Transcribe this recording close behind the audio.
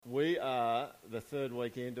the third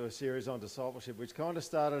week into a series on discipleship, which kind of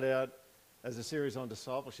started out as a series on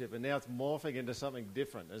discipleship, and now it's morphing into something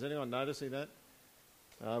different. Is anyone noticing that?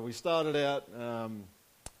 We started out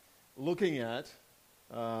looking at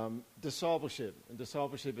discipleship, and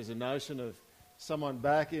discipleship is a notion of someone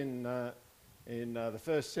back in the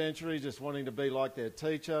first century just wanting to be like their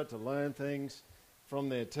teacher, to learn things from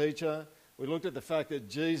their teacher. We looked at the fact that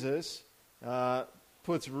Jesus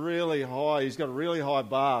puts really high, he's got a really high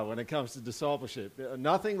bar when it comes to discipleship.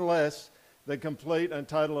 Nothing less than complete and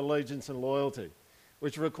total allegiance and loyalty,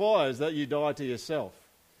 which requires that you die to yourself.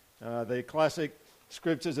 The classic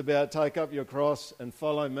scriptures about take up your cross and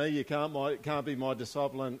follow me. You can't be my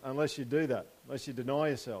disciple unless you do that, unless you deny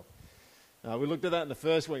yourself. We looked at that in the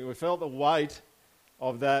first week. We felt the weight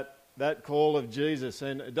of that call of Jesus,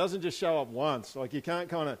 and it doesn't just show up once. Like, you can't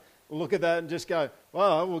kind of look at that and just go,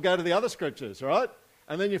 well, we'll go to the other scriptures, right?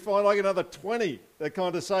 And then you find like another 20 that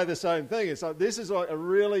kind of say the same thing. It's like, this is like a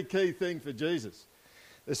really key thing for Jesus.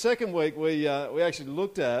 The second week we actually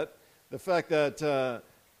looked at the fact that,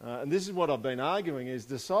 and this is what I've been arguing, is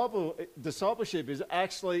discipleship is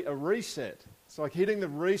actually a reset. It's like hitting the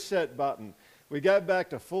reset button. We go back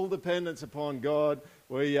to full dependence upon God.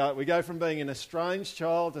 We go from being an estranged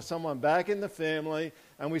child to someone back in the family,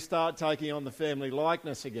 and we start taking on the family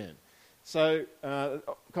likeness again. So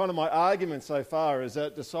kind of my argument so far is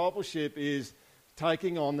that discipleship is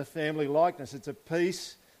taking on the family likeness. It's a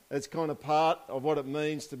piece that's kind of part of what it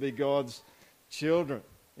means to be God's children.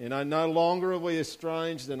 You know, no longer are we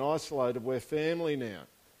estranged and isolated, we're family now.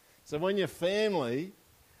 So when you're family,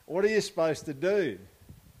 what are you supposed to do?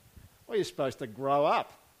 Well, you're supposed to grow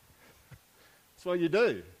up. That's what you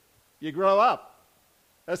do. You grow up.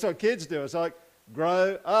 That's what kids do. It's like,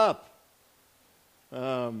 grow up.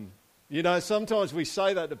 You know, sometimes we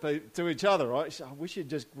say that to each other, right? So, I wish you'd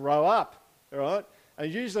just grow up, all right?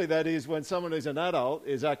 And usually that is when someone who's an adult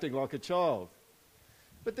is acting like a child.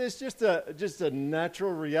 But there's just a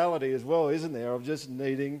natural reality as well, isn't there, of just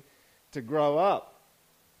needing to grow up.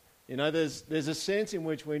 You know, there's a sense in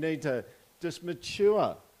which we need to just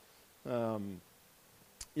mature.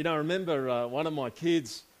 You know, I remember one of my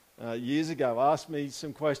kids years ago asked me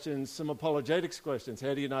some questions, some apologetics questions.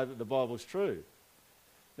 How do you know that the Bible's true?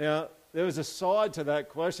 Now, there was a side to that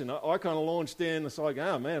question. I kind of launched in. It's like,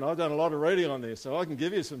 oh man, I've done a lot of reading on this, so I can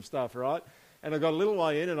give you some stuff, right? And I got a little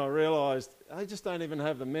way in and I realised they just don't even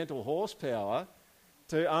have the mental horsepower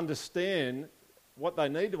to understand what they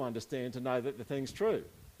need to understand to know that the thing's true.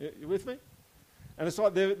 You with me? And it's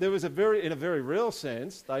like there was in a very real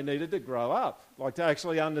sense, they needed to grow up. Like, to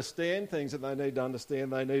actually understand things that they need to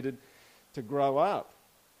understand, they needed to grow up.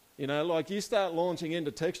 You know, like, you start launching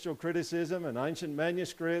into textual criticism and ancient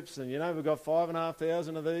manuscripts, and, you know, we've got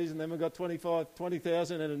 5,500 of these, and then we've got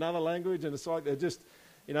 20,000 in another language, and it's like they're just,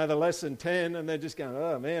 you know, they're less than 10, and they're just going,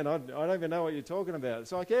 oh man, I don't even know what you're talking about.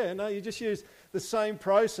 It's like, yeah, no, you just use the same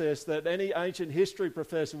process that any ancient history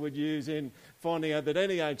professor would use in finding out that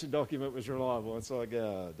any ancient document was reliable. It's like,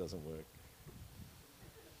 oh, it doesn't work.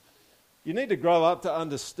 You need to grow up to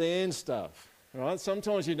understand stuff, right?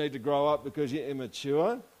 Sometimes you need to grow up because you're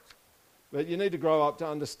immature, but you need to grow up to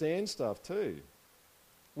understand stuff too.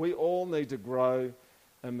 We all need to grow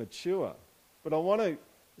and mature. But I want to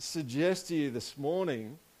suggest to you this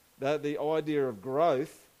morning that the idea of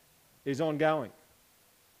growth is ongoing.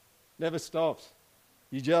 Never stops.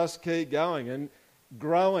 You just keep going, and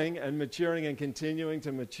growing and maturing and continuing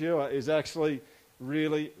to mature is actually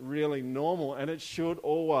really, really normal, and it should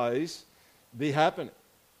always be happening.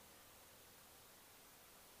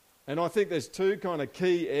 And I think there's two kind of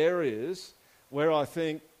key areas where I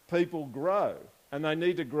think people grow, and they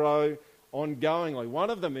need to grow ongoingly. One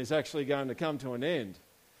of them is actually going to come to an end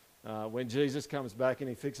when Jesus comes back and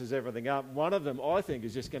he fixes everything up. One of them, I think,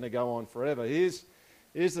 is just going to go on forever. Here's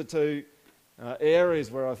the two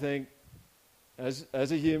areas where I think, as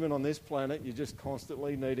a human on this planet, you're just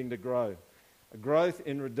constantly needing to grow. A growth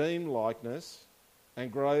in redeemed likeness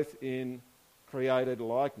and growth in created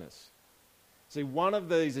likeness. See, one of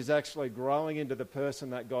these is actually growing into the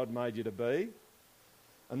person that God made you to be,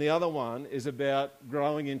 and the other one is about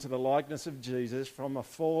growing into the likeness of Jesus from a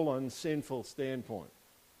fallen, sinful standpoint.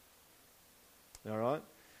 All right?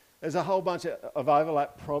 There's a whole bunch of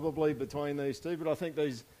overlap probably between these two, but I think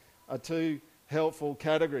these are two helpful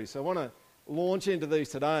categories. So I want to launch into these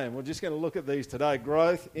today, and we're just going to look at these today.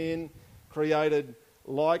 Growth in created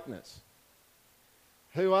likeness.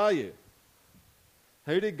 Who are you?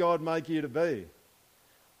 Who did God make you to be?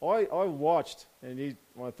 I watched, and you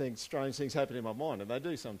might think strange things happen in my mind, and they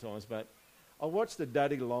do sometimes, but I watched the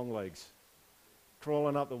daddy longlegs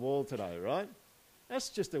crawling up the wall today, right? That's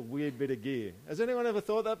just a weird bit of gear. Has anyone ever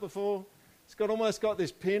thought that before? It's almost got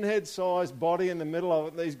this pinhead-sized body in the middle of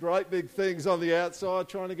it and these great big things on the outside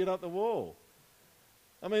trying to get up the wall.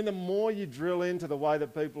 I mean, the more you drill into the way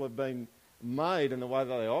that people have been made and the way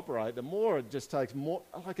that they operate, the more it just takes more,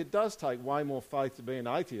 like it does take way more faith to be an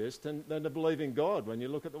atheist than to believe in God when you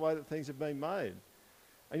look at the way that things have been made.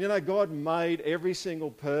 And you know, God made every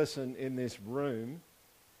single person in this room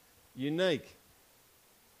unique.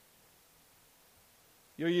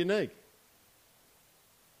 You're unique.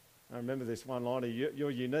 I remember this one liner,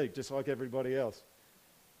 you're unique just like everybody else.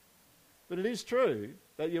 But it is true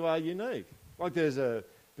that you are unique. Like there's a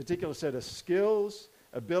particular set of skills,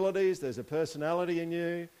 abilities, there's a personality in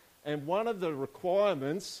you, and one of the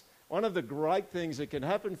requirements, one of the great things that can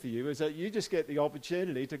happen for you is that you just get the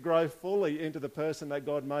opportunity to grow fully into the person that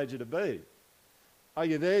God made you to be. Are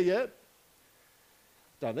you there yet?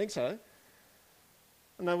 Don't think so.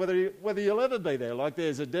 I don't know whether you'll ever be there. Like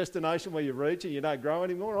there's a destination where you reach and you don't grow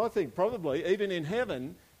anymore. I think probably, even in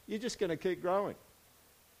heaven, you're just going to keep growing.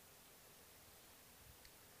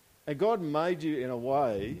 And God made you in a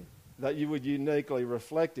way that you would uniquely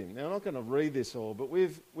reflect Him. Now, I'm not going to read this all, but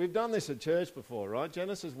we've done this at church before, right?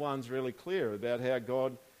 Genesis 1's really clear about how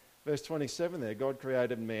God, verse 27 there, God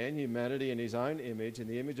created man, humanity in His own image. In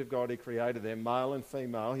the image of God He created them, male and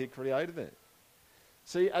female He created them.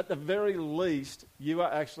 See, at the very least, you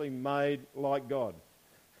are actually made like God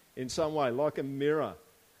in some way, like a mirror.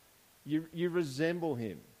 You resemble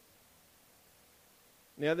Him.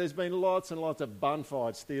 Now, there's been lots and lots of bun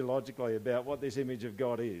fights theologically about what this image of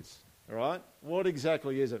God is, all right? What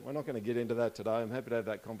exactly is it? We're not going to get into that today. I'm happy to have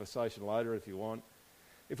that conversation later if you want.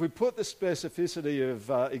 If we put the specificity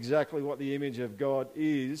of exactly what the image of God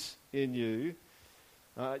is in you,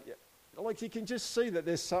 like you can just see that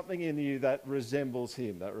there's something in you that resembles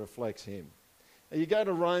Him, that reflects Him. Now you go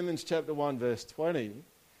to Romans chapter 1, verse 20,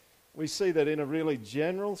 we see that in a really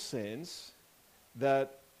general sense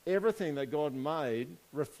that everything that God made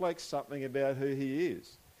reflects something about who He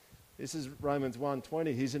is. This is Romans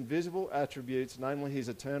 1:20. His invisible attributes, namely His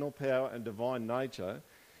eternal power and divine nature,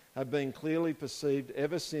 have been clearly perceived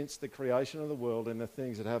ever since the creation of the world and the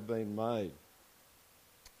things that have been made.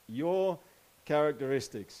 Your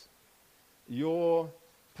characteristics, your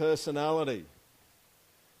personality,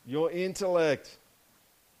 your intellect,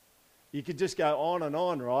 you could just go on and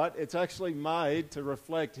on, right? It's actually made to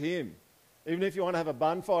reflect Him. Even if you want to have a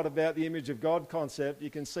bun fight about the image of God concept, you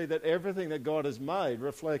can see that everything that God has made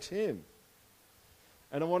reflects Him.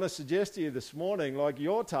 And I want to suggest to you this morning, like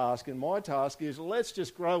your task and my task is, let's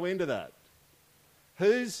just grow into that.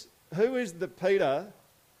 Who is the Peter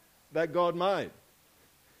that God made?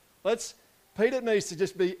 Peter needs to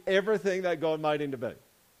just be everything that God made him to be.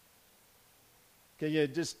 Can you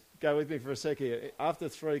just go with me for a sec here? After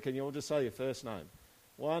 3, can you all just say your first name?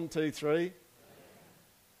 1, 2, 3.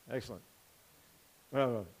 Excellent.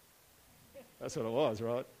 Well, that's what it was,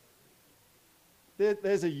 right?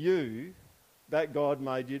 There's a you that God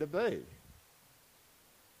made you to be.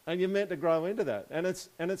 And you're meant to grow into that. And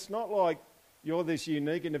it's not like you're this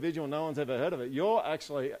unique individual, no one's ever heard of it. You're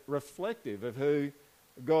actually reflective of who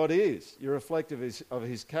God is. You're reflective of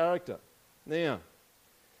His character. Now,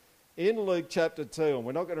 in Luke chapter 2, and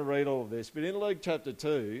we're not going to read all of this, but in Luke chapter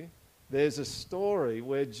 2, there's a story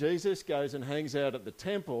where Jesus goes and hangs out at the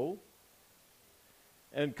temple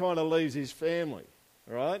and kind of leaves his family,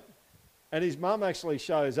 right? And his mum actually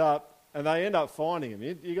shows up and they end up finding him.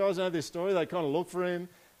 You guys know this story? They kind of look for him.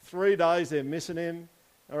 3 days they're missing him,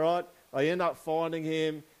 all right? They end up finding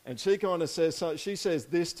him and she kind of says, she says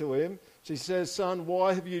this to him. She says, "Son,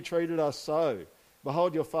 why have you treated us so?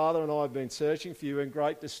 Behold, your father and I have been searching for you in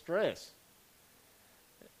great distress."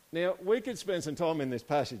 Now, we could spend some time in this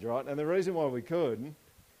passage, right? And the reason why we could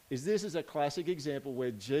is this is a classic example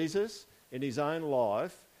where Jesus, in His own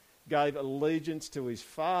life, gave allegiance to His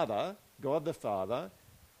Father, God the Father,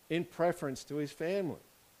 in preference to His family.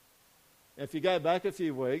 If you go back a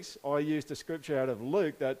few weeks, I used a scripture out of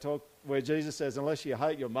Luke where Jesus says, unless you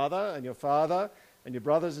hate your mother and your father and your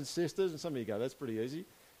brothers and sisters, and some of you go, that's pretty easy.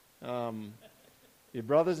 Your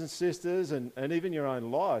brothers and sisters and even your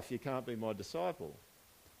own life, you can't be my disciple.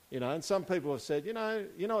 You know, and some people have said, you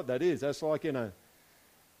know what that is? That's like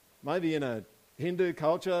maybe in a Hindu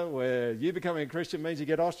culture where you becoming a Christian means you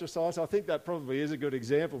get ostracized. I think that probably is a good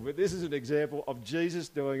example, but this is an example of Jesus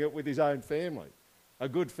doing it with His own family, a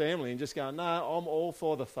good family, and just going, no, I'm all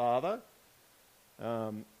for the Father.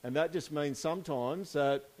 And that just means sometimes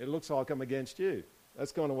that it looks like I'm against you.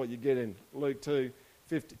 That's kind of what you get in Luke 2,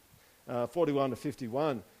 41 to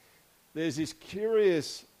 51. There's this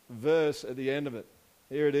curious verse at the end of it.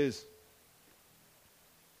 Here it is.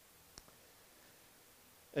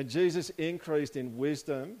 And Jesus increased in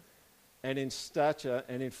wisdom and in stature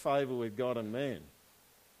and in favour with God and man.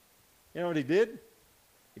 You know what he did?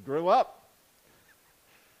 He grew up.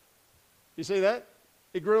 You see that?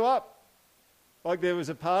 He grew up. Like there was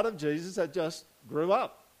a part of Jesus that just grew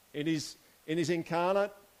up in his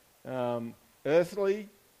incarnate, earthly,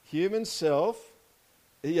 human self.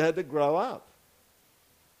 He had to grow up.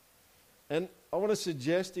 And I want to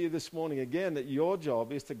suggest to you this morning again that your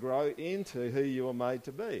job is to grow into who you are made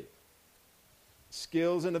to be.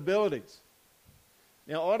 Skills and abilities.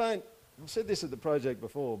 Now, I've said this at the project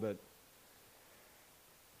before, but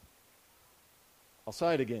I'll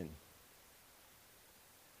say it again.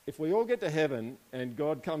 If we all get to heaven and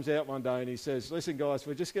God comes out one day and he says, listen guys,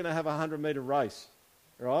 we're just going to have a 100-metre race,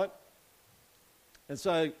 right? And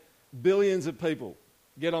so billions of people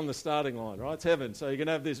get on the starting line, right? It's heaven. So you're going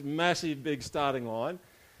to have this massive big starting line,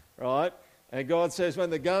 right? And God says when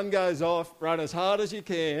the gun goes off, run as hard as you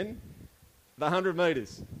can, the 100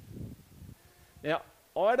 metres. Now,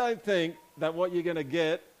 I don't think that what you're going to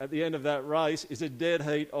get at the end of that race is a dead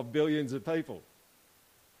heat of billions of people.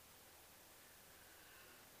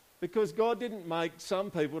 Because God didn't make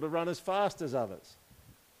some people to run as fast as others.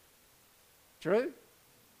 True?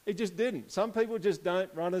 He just didn't. Some people just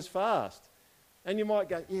don't run as fast. And you might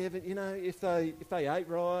go, yeah, but you know, if they ate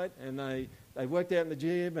right and they worked out in the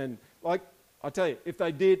gym and like, I tell you, if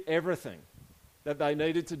they did everything that they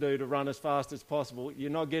needed to do to run as fast as possible,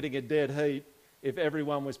 you're not getting a dead heat if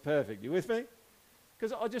everyone was perfect. You with me?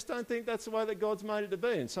 Because I just don't think that's the way that God's made it to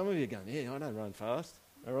be. And some of you are going, yeah, I don't run fast.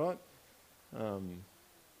 All right?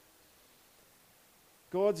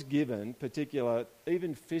 God's given particular,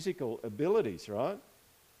 even physical abilities, right?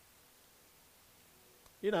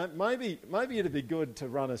 You know, maybe it'd be good to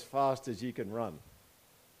run as fast as you can run.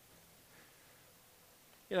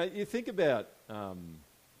 You know, you think about, I've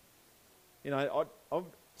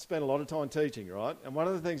spent a lot of time teaching, right? And one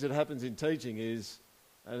of the things that happens in teaching is,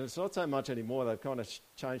 and it's not so much anymore, they've kind of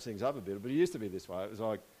changed things up a bit, but it used to be this way. It was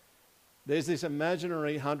like, there's this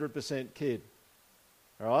imaginary 100% kid,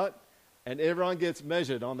 all right? And everyone gets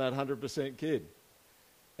measured on that 100% kid.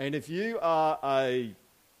 And if you are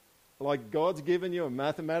like God's given you a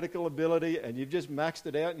mathematical ability and you've just maxed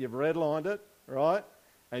it out and you've redlined it, right?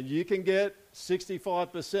 And you can get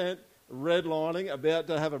 65% redlining, about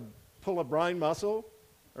to pull a brain muscle,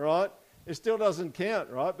 right? It still doesn't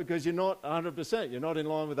count, right? Because you're not 100%. You're not in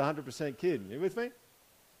line with the 100% kid. You with me?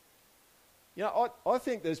 You know, I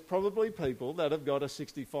think there's probably people that have got a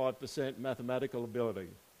 65% mathematical ability.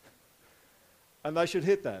 And they should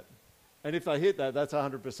hit that. And if they hit that, that's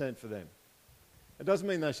 100% for them. It doesn't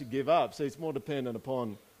mean they should give up. See, it's more dependent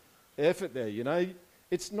upon effort there, you know.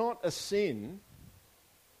 It's not a sin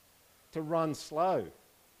to run slow.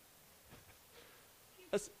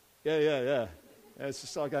 Yeah. It's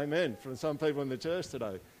just like amen from some people in the church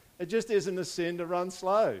today. It just isn't a sin to run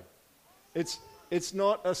slow. It's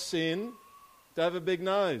not a sin to have a big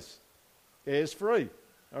nose. Air's free,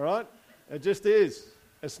 all right? It just is.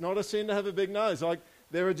 It's not a sin to have a big nose. Like,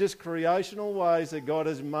 there are just creational ways that God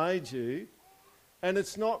has made you, and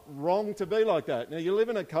it's not wrong to be like that. Now, you live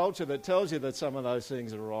in a culture that tells you that some of those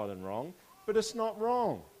things are right and wrong, but it's not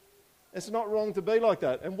wrong. It's not wrong to be like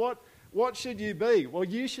that. And what should you be? Well,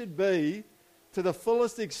 you should be, to the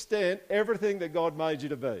fullest extent, everything that God made you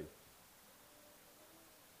to be.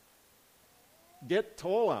 Get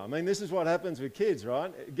taller. I mean, this is what happens with kids,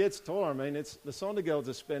 right? It gets taller. I mean, the Sondergelds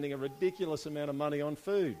are spending a ridiculous amount of money on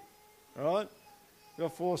food, right? We've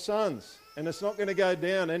got 4 sons, and it's not going to go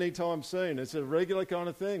down anytime soon. It's a regular kind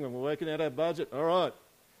of thing when we're working out our budget. All right,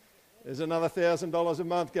 there's another $1,000 a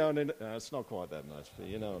month going in. No, it's not quite that much, but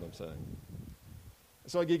you know what I'm saying.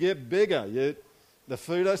 It's like you get bigger. The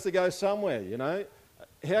food has to go somewhere, you know.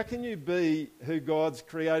 How can you be who God's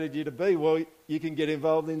created you to be? Well, you can get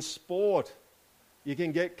involved in sport. You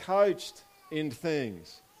can get coached in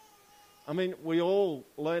things. I mean, we all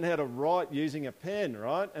learn how to write using a pen,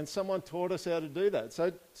 right? And someone taught us how to do that.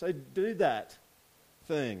 So do that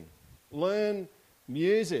thing. Learn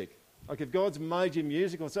music. Like if God's made you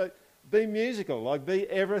musical, so be musical. Like be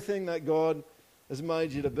everything that God has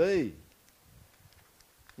made you to be.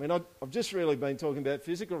 I mean, I've just really been talking about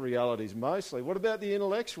physical realities mostly. What about the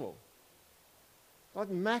intellectual?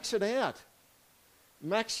 Like max it out.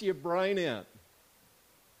 Max your brain out.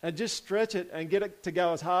 And just stretch it and get it to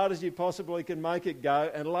go as hard as you possibly can make it go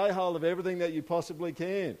and lay hold of everything that you possibly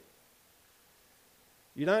can.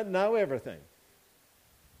 You don't know everything.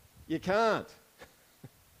 You can't.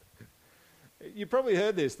 You probably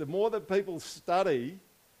heard this. The more that people study,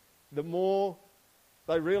 the more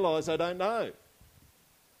they realise they don't know.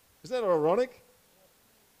 Isn't that ironic?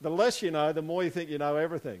 The less you know, the more you think you know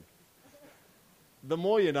everything. the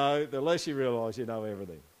more you know, the less you realise you know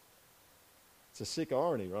everything. It's a sick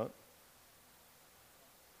irony, right?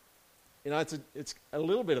 You know, it's a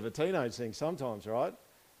little bit of a teenage thing sometimes, right?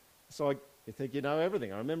 It's like you think you know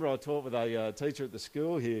everything. I remember I taught with a teacher at the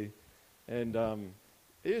school here, and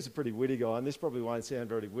he was a pretty witty guy, and this probably won't sound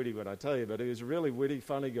very witty when I tell you, but he was a really witty,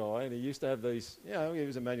 funny guy, and he used to have these, you know, he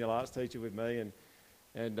was a manual arts teacher with me,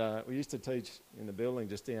 and we used to teach in the building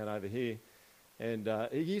just down over here, and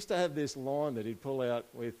he used to have this line that he'd pull out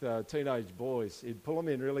with teenage boys. He'd pull them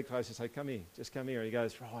in really close and say, come here, just come here. And he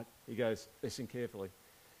goes, right. He goes, listen carefully.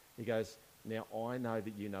 He goes, now I know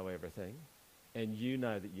that you know everything, and you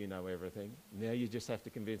know that you know everything. Now you just have to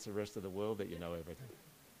convince the rest of the world that you know everything.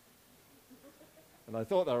 And I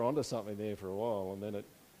thought they were onto something there for a while, and then it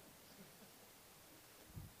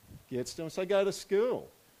gets to them. So go to school.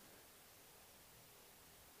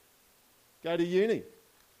 Go to uni.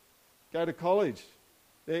 Go to college.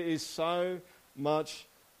 There is so much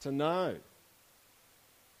to know.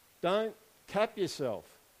 Don't cap yourself,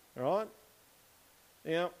 all right?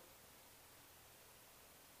 Now,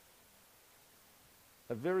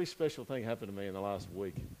 a very special thing happened to me in the last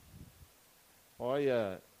week.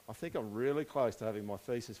 I think I'm really close to having my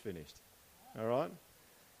thesis finished, all right?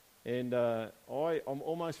 And I'm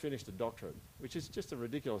almost finished a doctorate, which is just a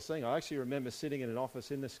ridiculous thing. I actually remember sitting in an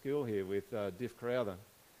office in the school here with Diff Crowther,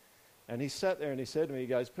 and he sat there and he said to me, he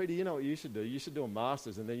goes, Peter, you know what you should do? You should do a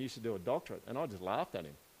master's and then you should do a doctorate. And I just laughed at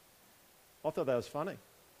him. I thought that was funny.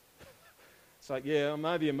 It's like, yeah,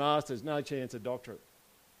 maybe a master's, no chance a doctorate.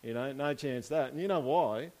 You know, no chance that. And you know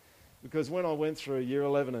why? Because when I went through year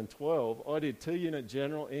 11 and 12, I did 2-unit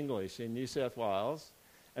general English in New South Wales,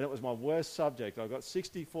 and it was my worst subject. I got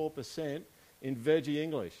 64% in veggie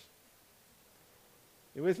English.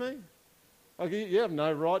 You with me? Like, you have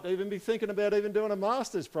no right to even be thinking about even doing a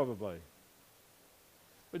master's probably.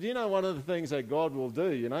 But you know one of the things that God will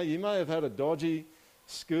do, you know, you may have had a dodgy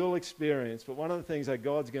school experience, but one of the things that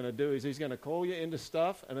God's going to do is he's going to call you into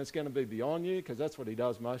stuff, and it's going to be beyond you, because that's what he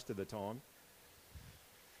does most of the time.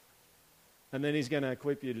 And then he's going to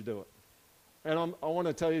equip you to do it. And I want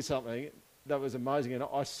to tell you something that was amazing. And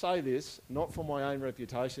I say this not for my own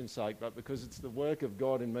reputation's sake, but because it's the work of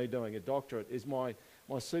God in me doing a doctorate. Is my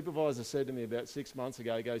supervisor said to me about 6 months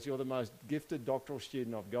ago, he goes, you're the most gifted doctoral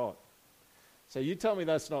student I've got. So you tell me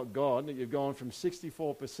that's not God, that you've gone from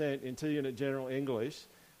 64% in 2-unit general English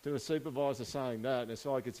to a supervisor saying that. And it's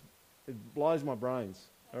like it blows my brains,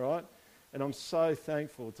 all right? And I'm so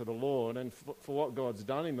thankful to the Lord and for what God's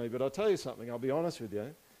done in me. But I'll tell you something, I'll be honest with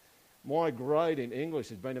you. My grade in English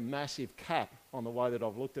has been a massive cap on the way that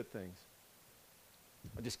I've looked at things.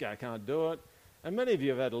 I just go, I can't do it. And many of you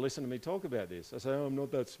have had to listen to me talk about this. I say, oh, I'm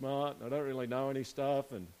not that smart, and I don't really know any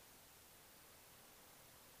stuff. And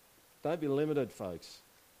don't be limited, folks.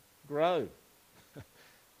 Grow.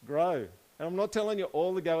 Grow. And I'm not telling you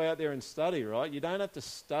all to go out there and study, right? You don't have to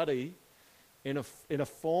study in a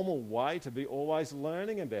formal way to be always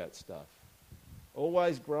learning about stuff.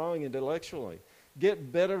 Always growing intellectually.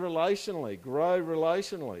 Get better relationally. Grow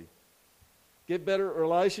relationally. Get better at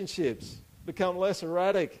relationships. Become less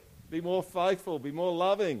erratic. Be more faithful. Be more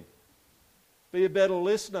loving. Be a better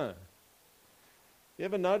listener. You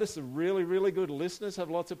ever notice the really, really good listeners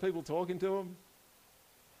have lots of people talking to them?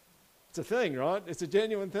 It's a thing, right? It's a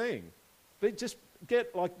genuine thing. But just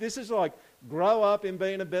get like, this is like, grow up in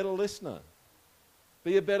being a better listener.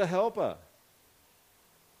 Be a better helper.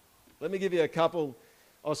 Let me give you a couple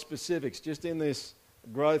of specifics just in this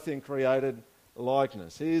growth in created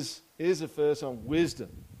likeness. Here's the first one, wisdom.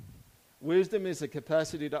 Wisdom is the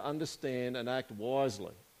capacity to understand and act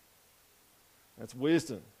wisely. That's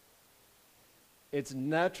wisdom. It's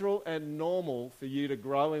natural and normal for you to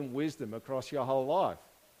grow in wisdom across your whole life.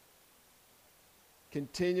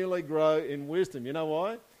 Continually grow in wisdom. You know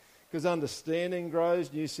why? Because understanding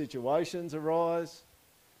grows, new situations arise.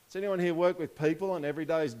 Does anyone here work with people and every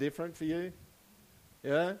day is different for you?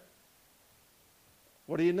 Yeah?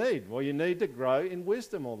 What do you need? Well, you need to grow in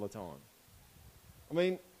wisdom all the time. I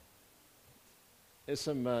mean, there's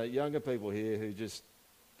some younger people here who just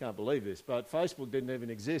can't believe this, but Facebook didn't even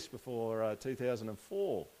exist before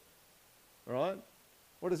 2004, right?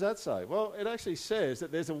 What does that say? Well, it actually says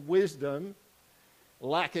that there's a wisdom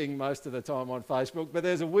lacking most of the time on Facebook, but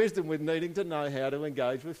there's a wisdom with needing to know how to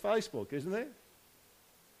engage with Facebook, isn't there?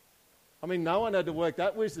 I mean, no one had to work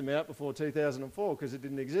that wisdom out before 2004 because it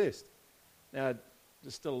didn't exist. Now,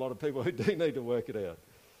 there's still a lot of people who do need to work it out.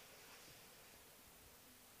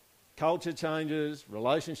 Culture changes,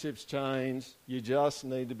 relationships change. You just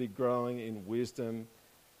need to be growing in wisdom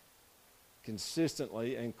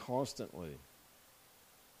consistently and constantly.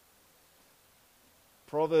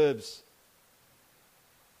 Proverbs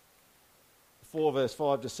 4 verse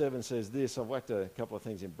 5 to 7 says this. I've whacked a couple of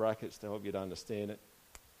things in brackets to help you to understand it.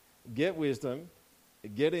 Get wisdom,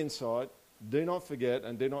 get insight, do not forget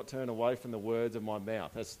and do not turn away from the words of my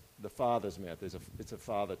mouth. That's the Father's mouth. It's a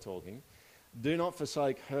Father talking. Do not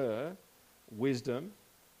forsake her, wisdom,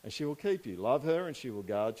 and she will keep you. Love her and she will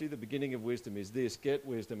guard you. The beginning of wisdom is this. Get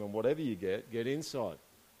wisdom, and whatever you get insight.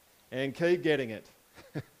 And keep getting it.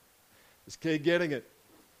 Just keep getting it.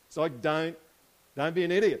 It's like don't be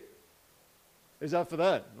an idiot. Who's up for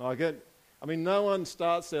that? No one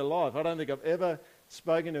starts their life. I don't think I've ever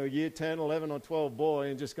spoken to a year 10, 11 or 12 boy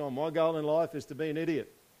and just gone, my goal in life is to be an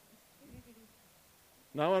idiot.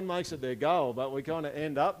 No one makes it their goal, but we kind of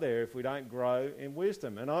end up there if we don't grow in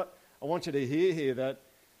wisdom. And I want you to hear here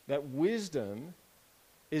that wisdom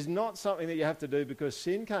is not something that you have to do because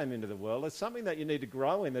sin came into the world. It's something that you need to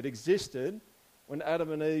grow in that existed when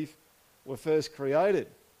Adam and Eve were first created.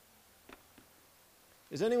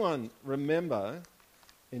 Does anyone remember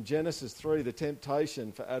in Genesis 3 the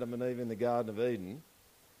temptation for Adam and Eve in the Garden of Eden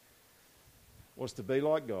was to be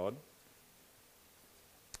like God?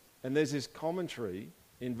 And there's this commentary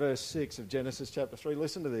in verse 6 of Genesis chapter 3.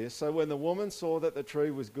 Listen to this. So when the woman saw that the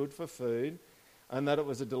tree was good for food and that it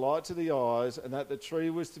was a delight to the eyes and that the tree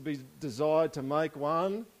was to be desired to make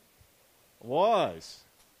one wise.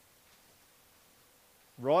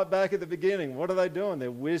 Right back at the beginning, what are they doing?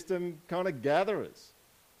 They're wisdom kind of gatherers.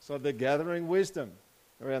 So they're gathering wisdom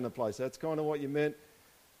around the place. That's kind of what you're meant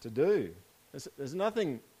to do. There's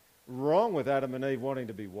nothing wrong with Adam and Eve wanting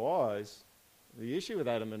to be wise. The issue with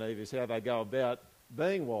Adam and Eve is how they go about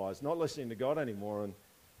being wise, not listening to God anymore and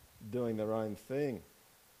doing their own thing.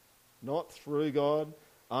 Not through God,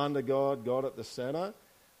 under God, God at the centre,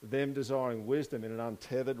 them desiring wisdom in an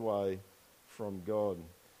untethered way from God.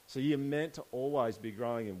 So you're meant to always be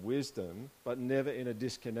growing in wisdom, but never in a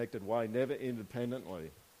disconnected way, never independently.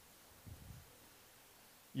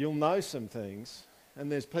 You'll know some things, and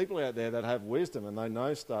there's people out there that have wisdom and they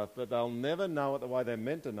know stuff, but they'll never know it the way they're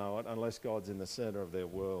meant to know it unless God's in the centre of their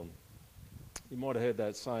world. You might have heard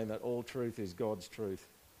that saying that all truth is God's truth.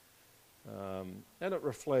 And it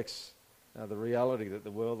reflects the reality that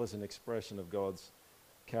the world is an expression of God's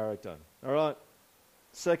character. All right,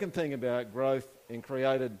 second thing about growth in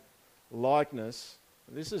created likeness,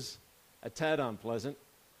 this is a tad unpleasant,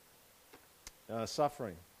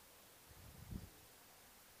 suffering.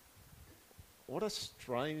 What a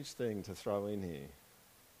strange thing to throw in here.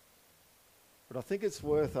 But I think it's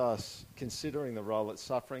worth us considering the role that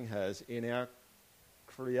suffering has in our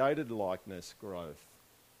created likeness growth.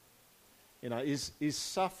 Is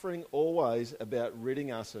suffering always about ridding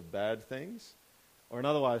us of bad things? Or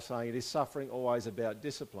another way of saying it, is suffering always about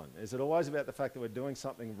discipline? Is it always about the fact that we're doing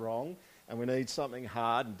something wrong and we need something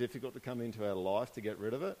hard and difficult to come into our life to get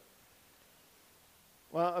rid of it?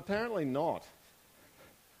 Well, apparently not.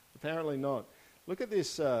 Apparently not. Look at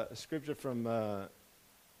this scripture from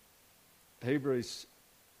Hebrews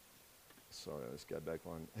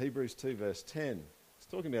 2 verse 10. It's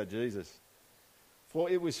talking about Jesus. For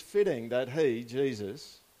it was fitting that he,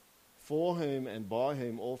 Jesus, for whom and by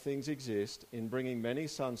whom all things exist, in bringing many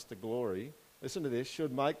sons to glory, listen to this,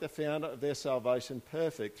 should make the founder of their salvation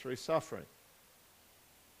perfect through suffering.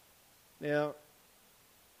 Now,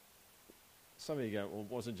 some of you go, well,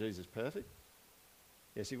 wasn't Jesus perfect?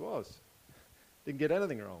 Yes, he was. Didn't get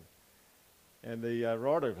anything wrong. And the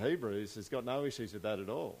writer of Hebrews has got no issues with that at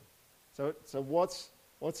all. So what's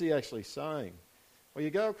he actually saying? Well, you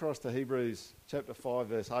go across to Hebrews chapter 5,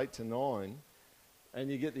 verse 8 to 9, and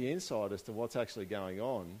you get the insight as to what's actually going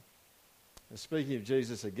on. And speaking of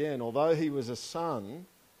Jesus again, although he was a son,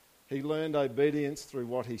 he learned obedience through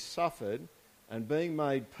what he suffered, and being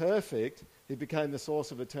made perfect, he became the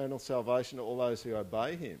source of eternal salvation to all those who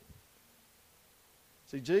obey him.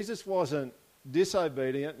 See, Jesus wasn't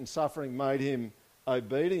disobedient and suffering made him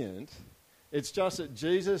obedient. It's just that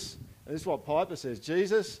Jesus, and this is what Piper says,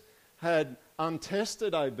 Jesus had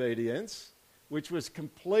untested obedience, which was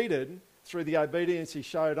completed through the obedience he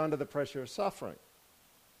showed under the pressure of suffering.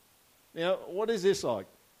 Now, what is this like?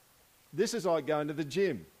 This is like going to the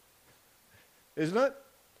gym, isn't it?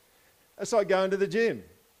 It's like going to the gym.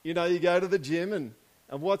 You go to the gym and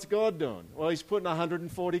what's God doing? Well, he's putting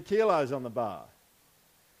 140 kilos on the bar.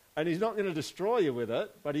 And he's not going to destroy you with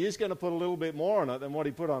it, but he is going to put a little bit more on it than what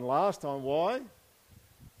he put on last time. Why?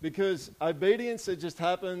 Because obedience that just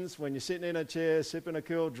happens when you're sitting in a chair, sipping a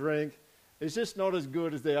cool drink, is just not as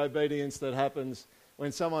good as the obedience that happens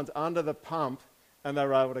when someone's under the pump and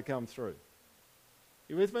they're able to come through.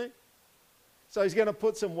 You with me? So he's going to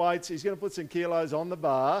put some weights, he's going to put some kilos on the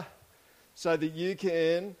bar so that you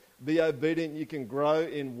can be obedient, you can grow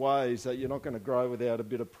in ways that you're not going to grow without a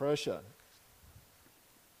bit of pressure.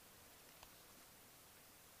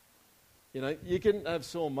 You know, you can have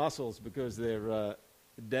sore muscles because they're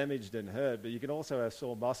damaged and hurt, but you can also have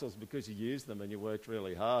sore muscles because you used them and you worked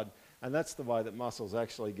really hard. And that's the way that muscles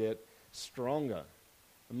actually get stronger.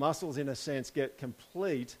 The muscles, in a sense, get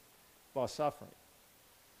complete by suffering.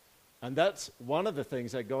 And that's one of the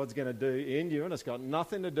things that God's going to do in you, and it's got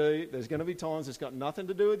nothing to do, there's going to be times it's got nothing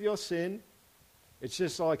to do with your sin. It's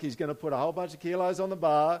just like he's going to put a whole bunch of kilos on the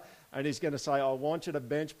bar and he's going to say, I want you to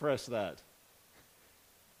bench press that.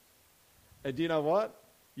 And do you know what?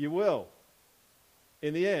 You will.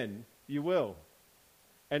 In the end, you will.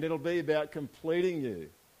 And it'll be about completing you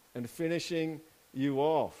and finishing you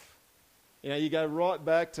off. You know, you go right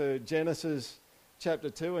back to Genesis chapter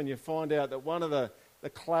 2 and you find out that one of the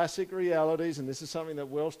classic realities, and this is something that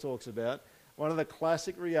Welsh talks about, one of the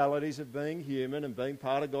classic realities of being human and being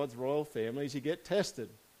part of God's royal family is you get tested.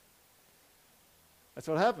 That's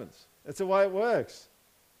what happens. That's the way it works.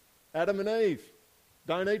 Adam and Eve,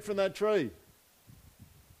 don't eat from that tree.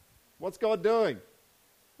 What's God doing?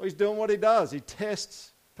 Well, he's doing what he does. He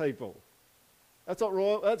tests people. That's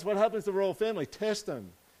what happens to the royal family. Test them.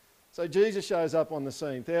 So Jesus shows up on the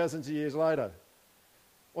scene thousands of years later.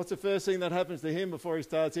 What's the first thing that happens to him before he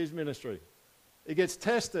starts his ministry? He gets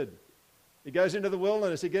tested. He goes into the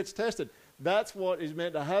wilderness. He gets tested. That's what is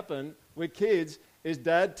meant to happen with kids, is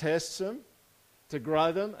dad tests them to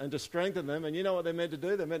grow them and to strengthen them. And you know what they're meant to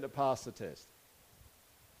do? They're meant to pass the test.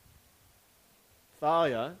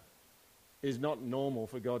 Failure is not normal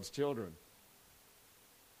for God's children.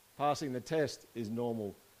 Passing the test is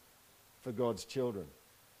normal for God's children.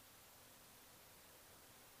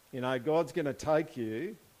 You know, God's going to take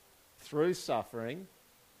you through suffering,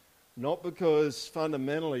 not because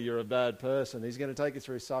fundamentally you're a bad person. He's going to take you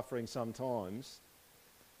through suffering sometimes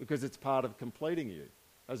because it's part of completing you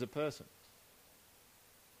as a person.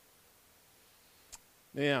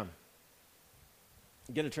 Now,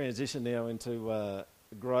 I'm going to transition now into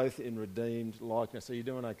growth in redeemed likeness. Are you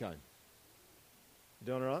doing okay? You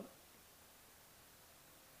doing all right?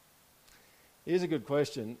 Here's a good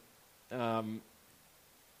question.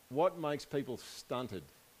 What makes people stunted?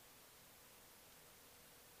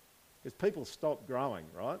 Because people stop growing,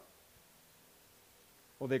 right?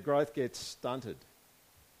 Or their growth gets stunted.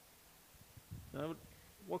 Now,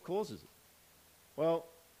 what causes it? Well,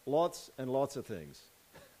 lots and lots of things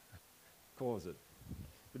cause it.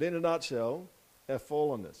 But in a nutshell, our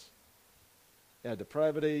fallenness, our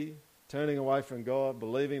depravity, turning away from God,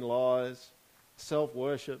 believing lies,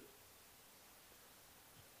 self-worship.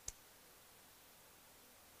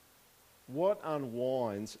 What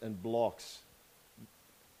unwinds and blocks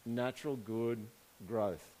natural good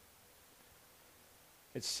growth?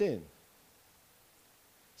 It's sin.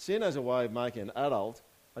 Sin has a way of making an adult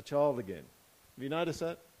a child again. Have you noticed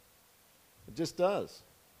that? It just does.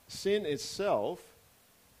 Sin itself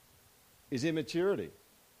is immaturity.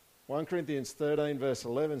 1 Corinthians 13 verse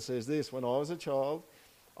 11 says this, when I was a child,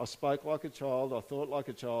 I spoke like a child, I thought like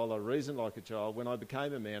a child, I reasoned like a child. When I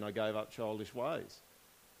became a man, I gave up childish ways.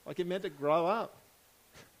 Like it meant to grow up.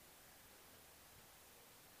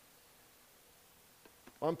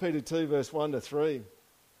 1 Peter 2 verse 1 to 3,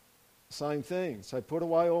 same thing. So put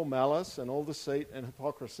away all malice and all deceit and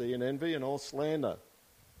hypocrisy and envy and all slander.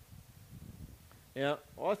 Now,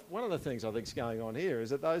 one of the things I think is going on here is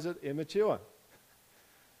that those are immature.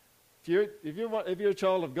 If you're a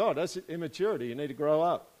child of God, that's immaturity. You need to grow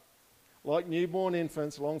up. Like newborn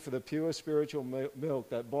infants long for the pure spiritual milk,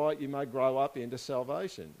 that by it you may grow up into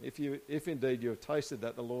salvation, if indeed you have tasted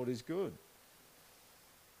that the Lord is good.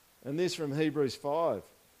 And this from Hebrews 5.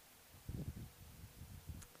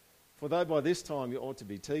 For though by this time you ought to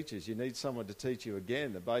be teachers, you need someone to teach you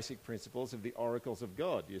again the basic principles of the oracles of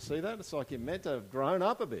God. You see that? It's like you're meant to have grown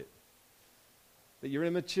up a bit. That you're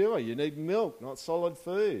immature. You need milk, not solid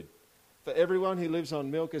food. For everyone who lives on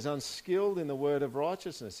milk is unskilled in the word of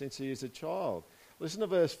righteousness since he is a child. Listen to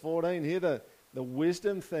verse 14. Hear the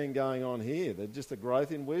wisdom thing going on here. Just the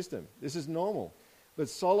growth in wisdom. This is normal. But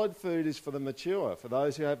solid food is for the mature, for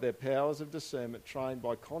those who have their powers of discernment trained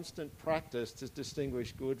by constant practice to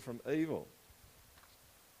distinguish good from evil.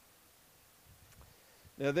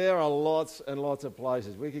 Now, there are lots and lots of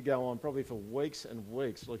places. We could go on probably for weeks and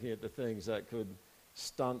weeks looking at the things that could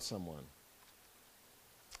stunt someone.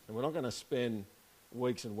 And we're not going to spend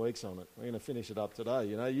weeks and weeks on it. We're going to finish it up today.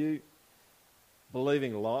 You know, you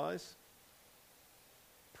believing lies,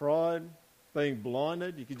 pride, being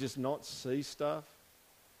blinded, you could just not see stuff.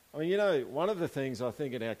 I mean, you know, one of the things I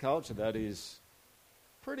think in our culture that is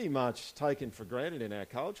pretty much taken for granted in our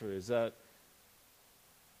culture is that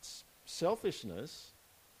selfishness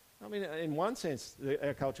I mean, in one sense,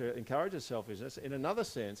 our culture encourages selfishness. In another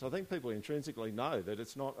sense, I think people intrinsically know that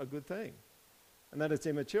it's not a good thing and that it's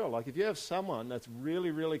immature. Like if you have someone that's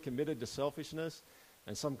really, really committed to selfishness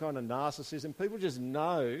and some kind of narcissism, people just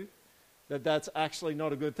know that that's actually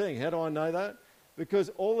not a good thing. How do I know that? Because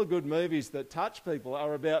all the good movies that touch people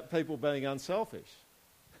are about people being unselfish.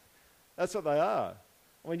 That's what they are.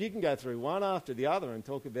 I mean, you can go through one after the other and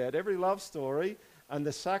talk about every love story and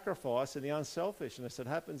the sacrifice and the unselfishness that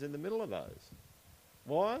happens in the middle of those.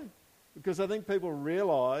 Why? Because I think people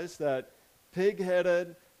realise that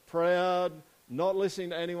pig-headed, proud, not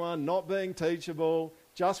listening to anyone, not being teachable,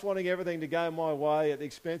 just wanting everything to go my way at the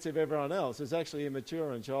expense of everyone else is actually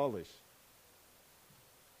immature and childish.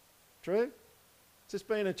 True? It's just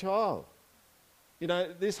being a child. You know,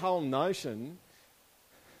 this whole notion,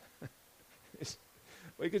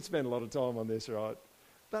 we could spend a lot of time on this, right?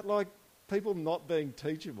 But like people not being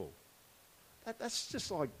teachable,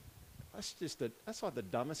 that's like the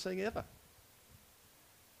dumbest thing ever.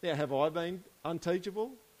 Yeah, have I been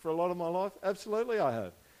unteachable for a lot of my life? Absolutely I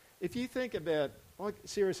have. If you think about, like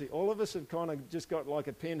seriously, all of us have kind of just got like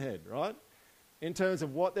a pinhead, right? In terms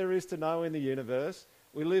of what there is to know in the universe.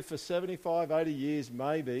 We live for 75, 80 years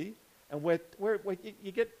maybe, and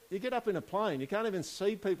you get up in a plane, you can't even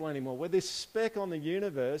see people anymore. We're this speck on the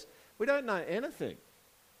universe. We don't know anything.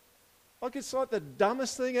 Like it's like the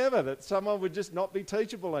dumbest thing ever that someone would just not be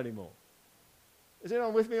teachable anymore. Is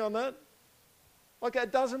anyone with me on that? Like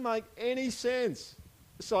it doesn't make any sense.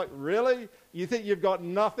 It's like, really? You think you've got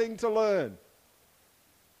nothing to learn?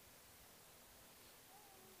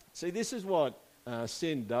 See, this is what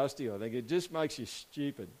sin does to you. I think it just makes you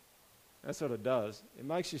stupid. That's what it does. It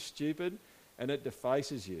makes you stupid and it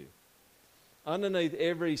defaces you. Underneath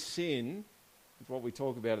every sin, what we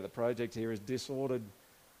talk about at the project here is disordered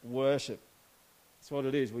worship. That's what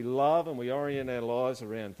it is. We love and we orient our lives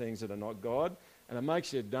around things that are not God, and it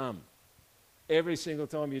makes you dumb. Every single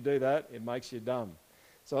time you do that, it makes you dumb.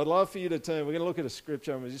 So I'd love for you to turn. We're going to look at a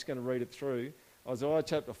scripture and we're just going to read it through. Isaiah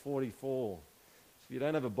chapter 44. If you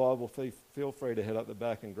don't have a Bible, feel free to head up the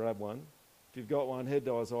back and grab one. If you've got one, head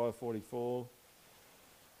to Isaiah 44.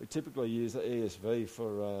 We typically use the ESV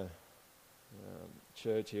for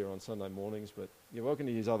church here on Sunday mornings, but you're welcome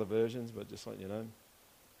to use other versions, but just let you know.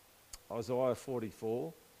 Isaiah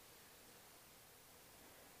 44.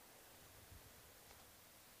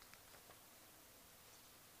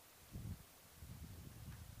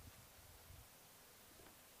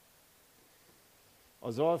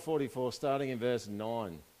 Isaiah 44, starting in verse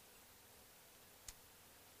 9.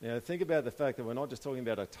 Now, think about the fact that we're not just talking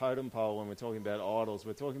about a totem pole when we're talking about idols.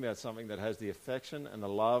 We're talking about something that has the affection and the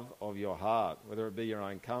love of your heart, whether it be your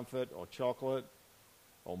own comfort or chocolate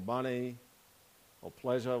or money or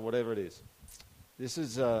pleasure, whatever it is. This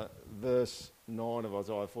is verse 9 of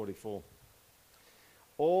Isaiah 44.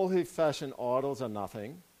 All who fashion idols are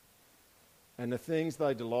nothing, and the things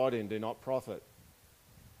they delight in do not profit.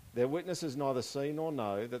 Their witnesses neither see nor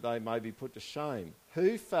know, that they may be put to shame.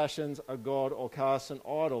 Who fashions a god or casts an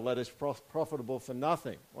idol that is profitable for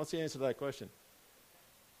nothing? What's the answer to that question?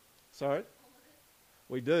 Sorry?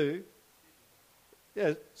 We do.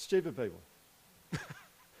 Yeah, stupid people.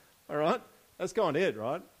 All right? That's kind of it,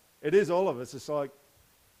 right? It is all of us. It's like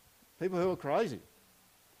people who are crazy.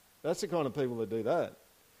 That's the kind of people that do that.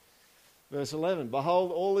 Verse 11,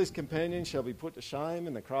 behold, all his companions shall be put to shame,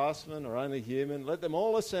 and the craftsmen are only human. Let them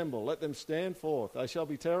all assemble, let them stand forth. They shall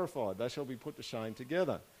be terrified, they shall be put to shame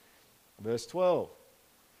together. Verse 12,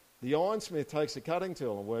 the ironsmith takes a cutting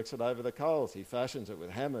tool and works it over the coals. He fashions it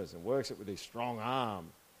with hammers and works it with his strong arm.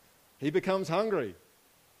 He becomes hungry.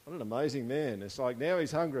 What an amazing man. It's like now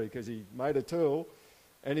he's hungry because he made a tool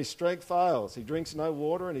and his strength fails. He drinks no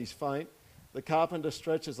water and he's faint. The carpenter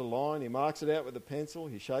stretches a line, he marks it out with a pencil,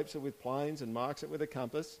 he shapes it with planes and marks it with a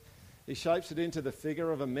compass. He shapes it into the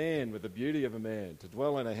figure of a man with the beauty of a man, to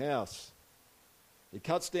dwell in a house. He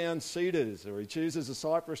cuts down cedars, or he chooses a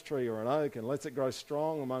cypress tree or an oak and lets it grow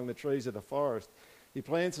strong among the trees of the forest. He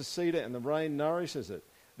plants a cedar and the rain nourishes it.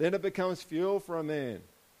 Then it becomes fuel for a man.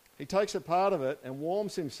 He takes a part of it and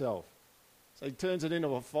warms himself. So he turns it into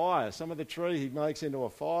a fire. Some of the tree he makes into a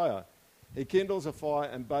fire. He kindles a fire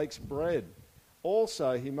and bakes bread.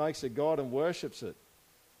 Also, he makes a god and worships it.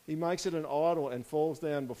 He makes it an idol and falls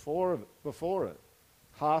down before it.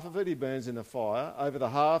 Half of it he burns in the fire. Over the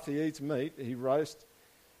half he eats meat. He roasts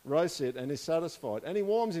it and is satisfied. And he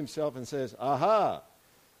warms himself and says, aha,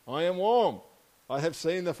 I am warm. I have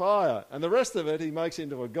seen the fire. And the rest of it he makes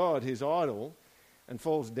into a god, his idol, and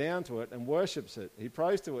falls down to it and worships it. He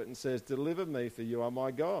prays to it and says, deliver me, for you are my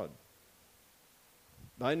God.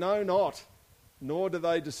 They know not, nor do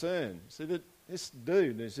they discern. See that this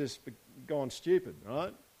dude has just gone stupid,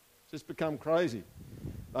 right? Just become crazy.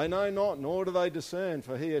 They know not, nor do they discern,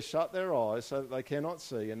 for he has shut their eyes so that they cannot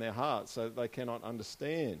see, and their hearts so that they cannot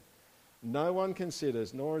understand. No one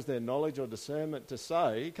considers, nor is there knowledge or discernment to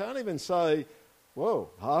say. He can't even say, whoa,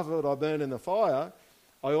 half of it I burned in the fire.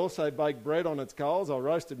 I also baked bread on its coals. I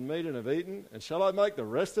roasted meat and have eaten. And shall I make the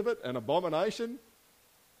rest of it an abomination?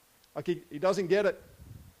 Like he doesn't get it.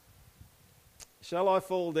 Shall I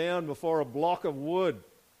fall down before a block of wood?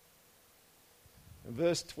 And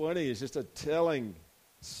verse 20 is just a telling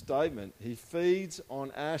statement. He feeds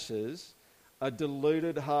on ashes. A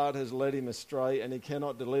deluded heart has led him astray, and he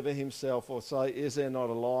cannot deliver himself or say, is there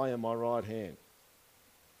not a lie in my right hand?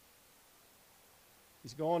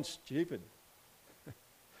 He's gone stupid.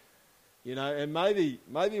 And maybe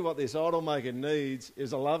what this idol maker needs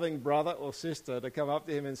is a loving brother or sister to come up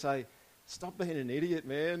to him and say, stop being an idiot,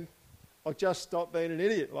 man. Like, just stop being an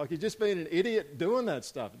idiot. Like, you're just being an idiot doing that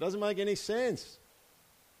stuff. It doesn't make any sense.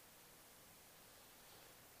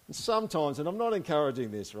 And sometimes, and I'm not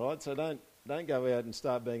encouraging this, right? So don't go out and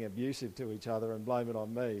start being abusive to each other and blame it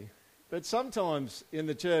on me. But sometimes in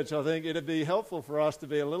the church, I think it'd be helpful for us to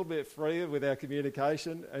be a little bit freer with our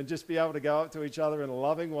communication and just be able to go up to each other in a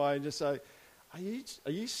loving way and just say, are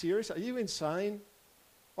you serious? Are you insane?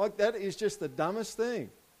 Like, that is just the dumbest thing.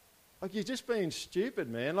 Like, you're just being stupid,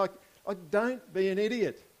 man. Like, don't be an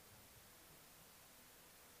idiot.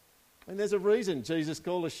 And there's a reason Jesus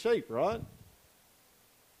called us sheep, right?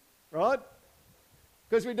 Right?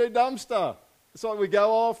 Because we do dumb stuff. It's like we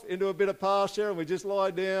go off into a bit of pasture and we just lie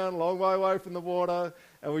down a long way away from the water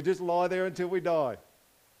and we just lie there until we die.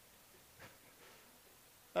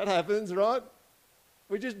 That happens, right?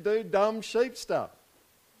 We just do dumb sheep stuff.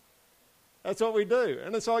 That's what we do.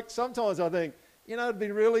 And it's like sometimes I think, it'd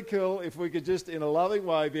be really cool if we could just in a loving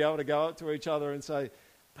way be able to go up to each other and say,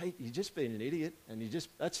 Pete, you're just being an idiot and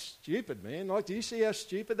that's stupid, man. Like, do you see how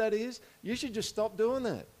stupid that is? You should just stop doing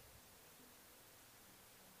that.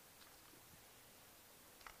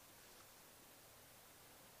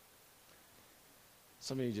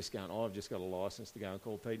 Some of you just going, I've just got a license to go and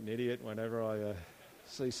call Pete an idiot whenever I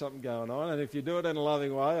see something going on. And if you do it in a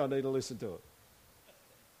loving way, I need to listen to it.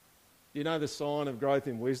 You know the sign of growth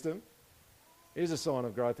in wisdom? Here's a sign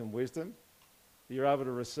of growth in wisdom. You're able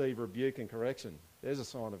to receive rebuke and correction. There's a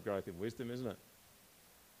sign of growth in wisdom, isn't it?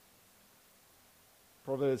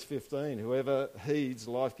 Proverbs 15, whoever heeds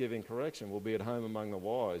life-giving correction will be at home among the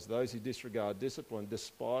wise. Those who disregard discipline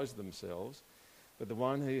despise themselves, but the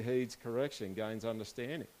one who heeds correction gains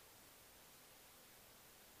understanding.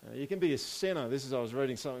 You can be a sinner. I was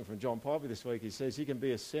reading something from John Piper this week. He says you can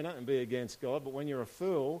be a sinner and be against God, but when you're a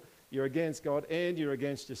fool, you're against God and you're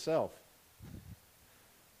against yourself.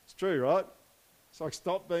 It's true, right? It's like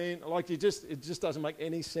stop being, it just doesn't make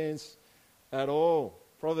any sense at all.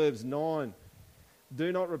 Proverbs 9,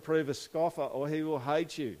 do not reprove a scoffer or he will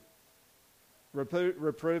hate you.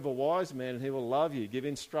 Reprove a wise man and he will love you. Give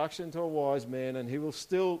instruction to a wise man and he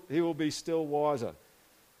will be still wiser.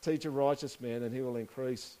 Teach a righteous man and he will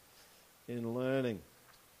increase in learning.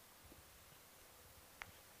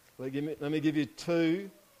 Let me give you two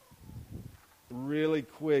really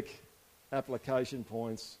quick application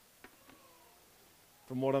points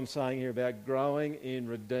from what I'm saying here about growing in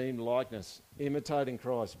redeemed likeness, imitating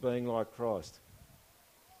Christ, being like Christ.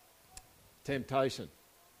 Temptation.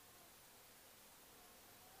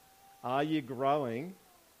 Are you growing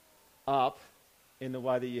up in the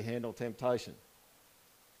way that you handle temptation?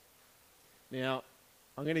 Now,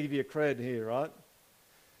 I'm going to give you a cred here, right?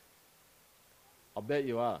 I bet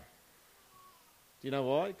you are. Do you know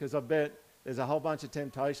why? Because I bet there's a whole bunch of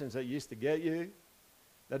temptations that used to get you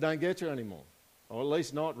that don't get you anymore, or at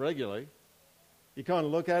least not regularly. You kind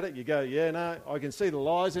of look at it, you go, yeah, no, I can see the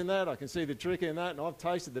lies in that, I can see the trick in that, and I've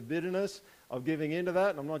tasted the bitterness of giving into that,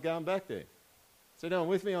 and I'm not going back there. So anyone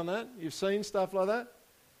with me on that? You've seen stuff like that?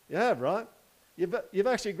 You have, right? You've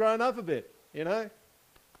actually grown up a bit,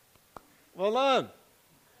 Well done.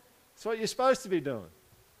 That's what you're supposed to be doing.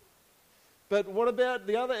 But what about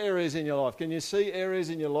the other areas in your life? Can you see areas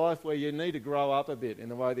in your life where you need to grow up a bit in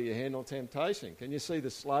the way that you handle temptation? Can you see the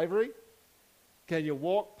slavery? Can you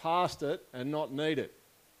walk past it and not need it?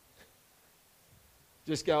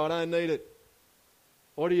 Just go, I don't need it.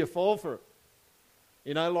 Or do you fall for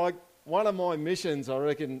it? Like one of my missions, I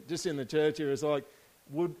reckon, just in the church here is like,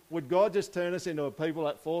 would God just turn us into a people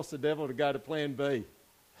that force the devil to go to plan B?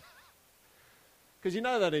 Because you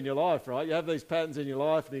know that in your life, right? You have these patterns in your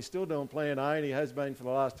life and he's still doing plan A and he has been for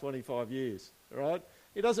the last 25 years, right?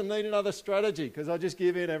 He doesn't need another strategy because I just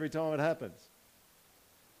give in every time it happens.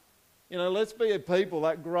 Let's be a people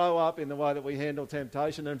that grow up in the way that we handle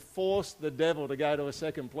temptation and force the devil to go to a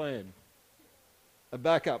second plan, a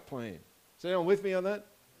backup plan. Is anyone with me on that?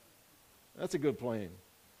 That's a good plan.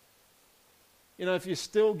 If you're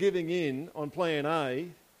still giving in on plan A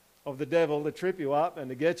of the devil to trip you up and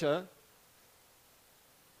to get you,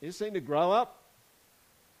 you just need to grow up.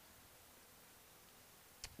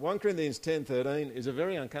 1 Corinthians 10:13 is a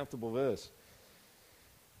very uncomfortable verse,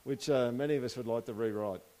 which many of us would like to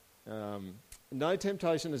rewrite. No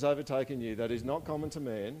temptation has overtaken you that is not common to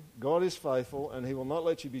man. God is faithful, and he will not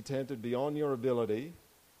let you be tempted beyond your ability,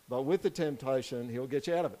 but with the temptation, he'll get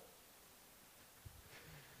you out of it.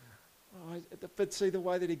 But see, the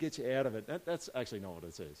way that he gets you out of it, that's actually not what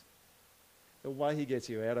it says. The way he gets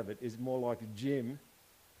you out of it is more like a gym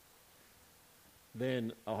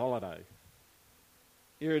than a holiday.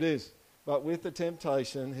 Here it is. But with the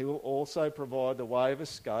temptation, he will also provide the way of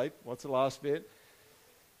escape. What's the last bit?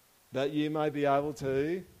 That you may be able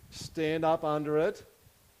to stand up under it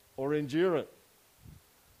or endure it.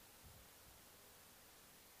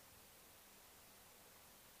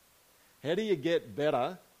 How do you get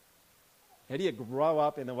better? How do you grow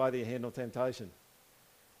up in the way that you handle temptation?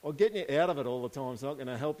 Well, getting you out of it all the time is not going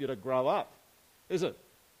to help you to grow up, is it?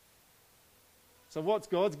 So what's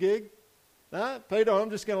God's gig? No, Peter, I'm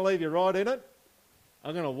just going to leave you right in it.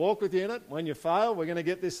 I'm going to walk with you in it. When you fail, we're going to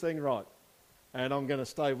get this thing right. And I'm going to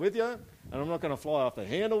stay with you, and I'm not going to fly off the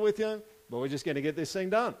handle with you, but we're just going to get this thing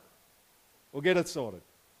done. We'll get it sorted.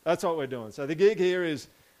 That's what we're doing. So the gig here is,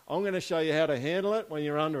 I'm going to show you how to handle it when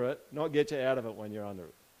you're under it, not get you out of it when you're under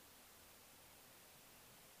it.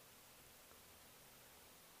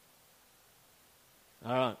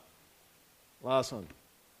 All right. Last one.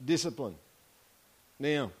 Discipline.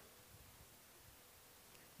 Now,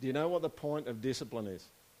 do you know what the point of discipline is?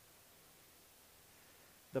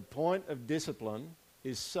 The point of discipline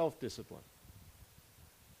is self-discipline.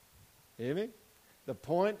 Hear me? The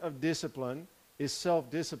point of discipline is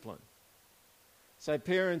self-discipline. So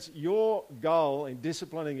parents, your goal in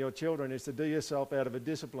disciplining your children is to do yourself out of a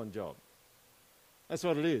discipline job. That's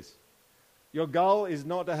what it is. Your goal is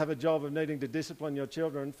not to have a job of needing to discipline your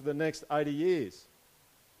children for the next 80 years,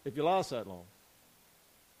 if you last that long.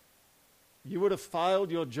 You would have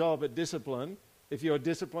failed your job at discipline if you're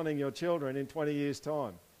disciplining your children in 20 years'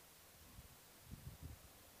 time.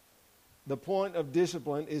 The point of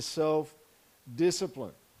discipline is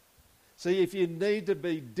self-discipline. See, if you need to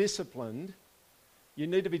be disciplined, you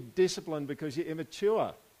need to be disciplined because you're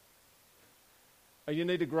immature. And you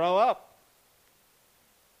need to grow up.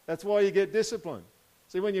 That's why you get disciplined.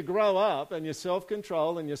 See, when you grow up and you're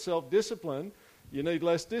self-controlled and you're self-disciplined, you need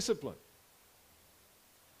less discipline.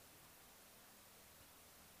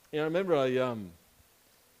 I remember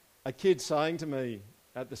a kid saying to me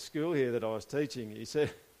at the school here that I was teaching, he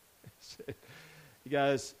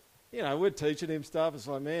goes, we're teaching him stuff. It's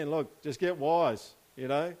like, man, look, just get wise,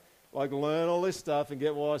 like learn all this stuff and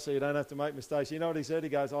get wise so you don't have to make mistakes. You know what he said? He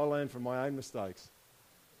goes, I learn from my own mistakes.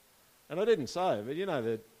 And I didn't say it, but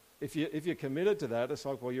that if you're committed to that, it's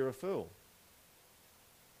like, well, you're a fool.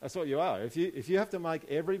 That's what you are. If you have to make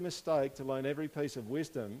every mistake to learn every piece of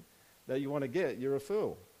wisdom that you want to get, you're a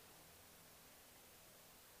fool.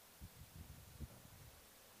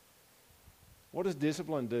 What does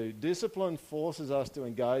discipline do? Discipline forces us to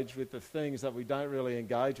engage with the things that we don't really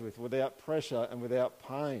engage with without pressure and without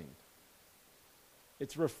pain.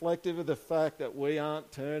 It's reflective of the fact that we aren't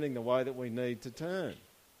turning the way that we need to turn.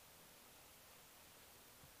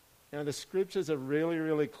 Now, the scriptures are really,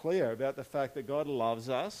 really clear about the fact that God loves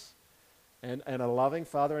us, and a loving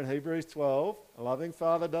father in Hebrews 12, a loving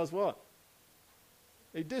father does what?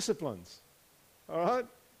 He disciplines. All right?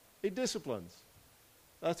 He disciplines.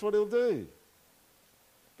 That's what he'll do.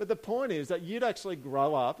 But the point is that you'd actually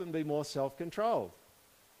grow up and be more self-controlled.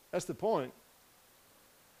 That's the point.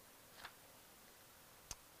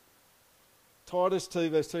 Titus 2,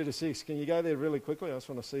 verse 2 to 6. Can you go there really quickly? I just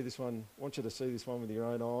want to see this one. I want you to see this one with your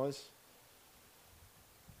own eyes.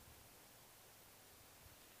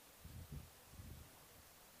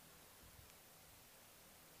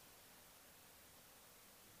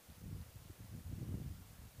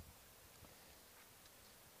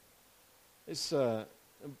 It's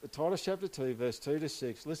Titus chapter 2, verse 2 to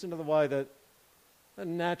 6. Listen to the way that the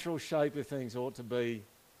natural shape of things ought to be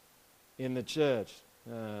in the church.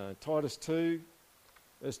 Titus 2,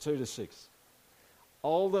 verse 2 to 6.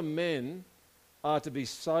 Older men are to be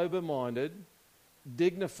sober-minded,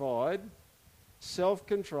 dignified,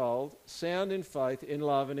 self-controlled, sound in faith, in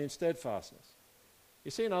love, and in steadfastness.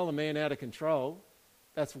 You see an older man out of control,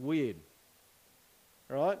 that's weird.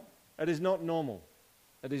 Right? It is not normal.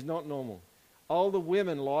 It is not normal. Older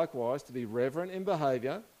women likewise to be reverent in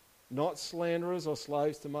behaviour, not slanderers or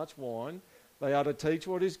slaves to much wine. They are to teach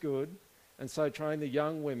what is good, and so train the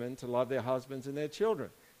young women to love their husbands and their children,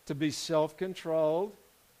 to be self-controlled,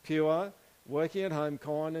 pure, working at home,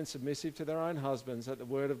 kind and submissive to their own husbands, that the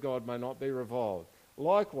word of God may not be reviled.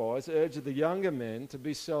 Likewise, urge the younger men to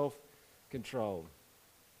be self-controlled.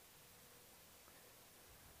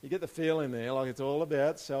 You get the feeling there like it's all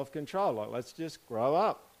about self-control, like let's just grow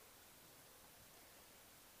up.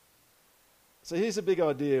 So here's a big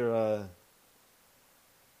idea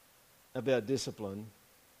about discipline.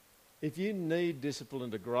 If you need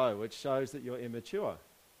discipline to grow, it shows that you're immature.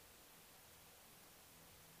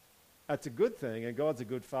 That's a good thing, and God's a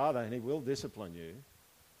good father, and he will discipline you.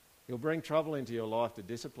 He'll bring trouble into your life to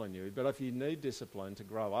discipline you, but if you need discipline to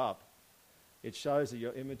grow up, it shows that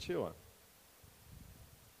you're immature.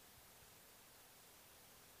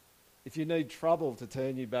 If you need trouble to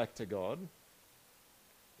turn you back to God,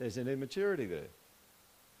 there's an immaturity there.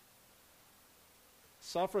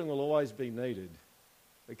 Suffering will always be needed.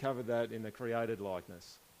 We covered that in the created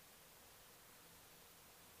likeness.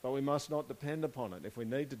 But we must not depend upon it. If we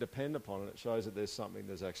need to depend upon it, it shows that there's something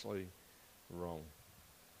that's actually wrong.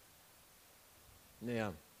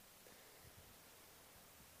 Now,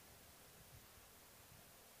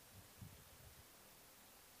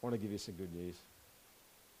 I want to give you some good news.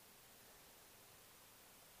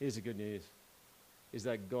 Here's the good news, is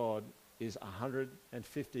that God is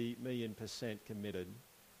 150 million% committed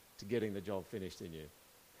to getting the job finished in you.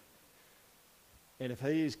 And if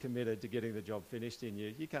he is committed to getting the job finished in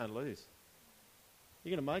you, you can't lose.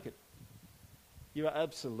 You're going to make it. You are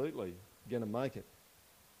absolutely going to make it.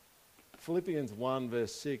 Philippians 1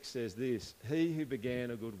 verse 6 says this, he who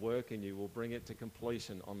began a good work in you will bring it to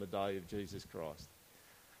completion on the day of Jesus Christ.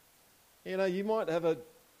 You know, you might have a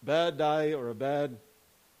bad day or a bad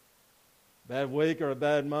week or a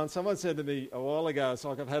bad month. Someone said to me a while ago, it's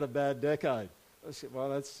like I've had a bad decade. I said, well,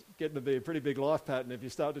 that's getting to be a pretty big life pattern if you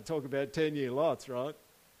start to talk about 10-year lots, right?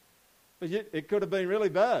 But yet, it could have been really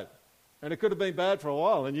bad. And it could have been bad for a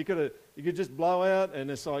while. And you could just blow out, and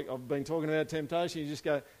it's like, I've been talking about temptation, you just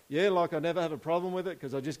go, yeah, like I never have a problem with it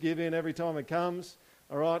because I just give in every time it comes,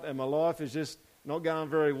 all right, and my life is just not going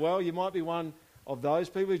very well. You might be one of those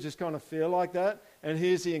people who just kind of feel like that. And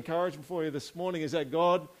here's the encouragement for you this morning, is that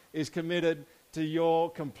God is committed to your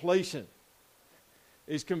completion.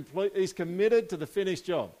 He's committed to the finished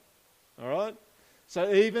job. All right?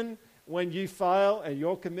 So even when you fail and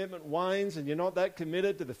your commitment wanes and you're not that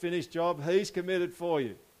committed to the finished job, he's committed for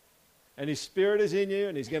you. And his spirit is in you,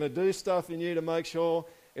 and he's going to do stuff in you to make sure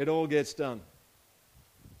it all gets done.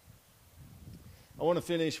 I want to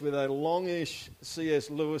finish with a longish C.S.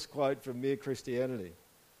 Lewis quote from Mere Christianity.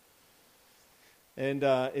 And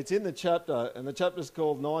it's in the chapter, and the chapter's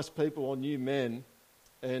called Nice People or New Men.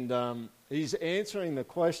 And he's answering the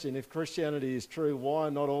question, if Christianity is true, why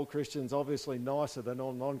are not all Christians obviously nicer than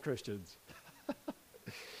all non-Christians?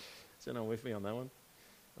 Is anyone with me on that one?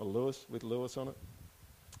 Or Lewis, with Lewis on it?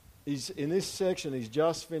 In this section, he's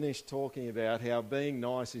just finished talking about how being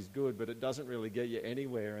nice is good, but it doesn't really get you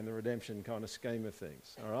anywhere in the redemption kind of scheme of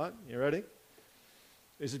things. All right? You ready?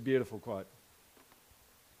 This is a beautiful quote.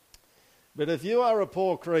 But if you are a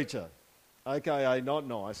poor creature, aka not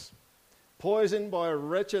nice, poisoned by a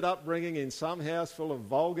wretched upbringing in some house full of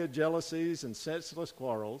vulgar jealousies and senseless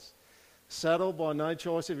quarrels, saddled by no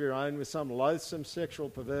choice of your own with some loathsome sexual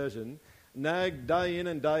perversion, nagged day in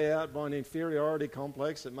and day out by an inferiority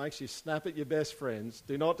complex that makes you snap at your best friends,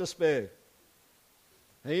 do not despair.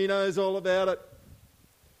 He knows all about it.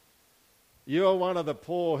 You are one of the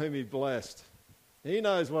poor whom he blessed. He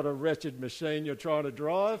knows what a wretched machine you're trying to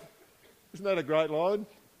drive. Isn't that a great line?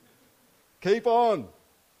 Keep on.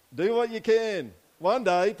 Do what you can. One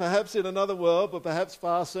day, perhaps in another world, but perhaps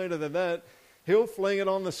far sooner than that, he'll fling it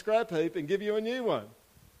on the scrap heap and give you a new one.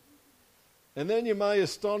 And then you may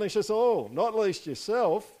astonish us all, not least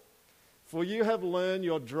yourself, for you have learned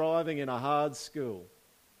your driving in a hard school.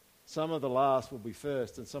 Some of the last will be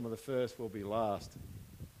first, and some of the first will be last.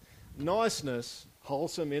 Niceness,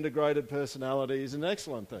 wholesome, integrated personality is an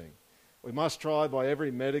excellent thing. We must try by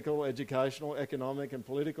every medical, educational, economic and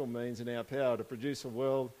political means in our power to produce a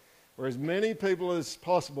world where as many people as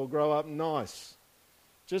possible grow up nice.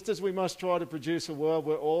 Just as we must try to produce a world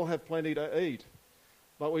where all have plenty to eat.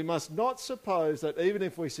 But we must not suppose that even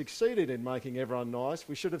if we succeeded in making everyone nice,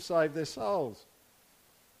 we should have saved their souls.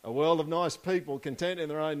 A world of nice people, content in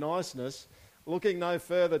their own niceness, looking no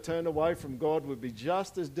further, turned away from God, would be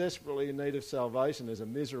just as desperately in need of salvation as a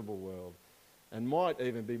miserable world, and might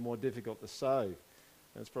even be more difficult to save.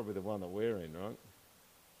 That's probably the one that we're in, right?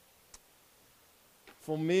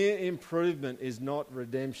 For mere improvement is not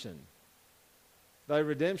redemption. Though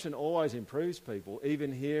redemption always improves people,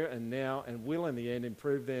 even here and now, and will in the end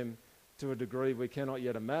improve them to a degree we cannot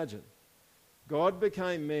yet imagine. God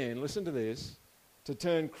became man, listen to this, to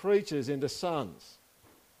turn creatures into sons.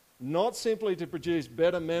 Not simply to produce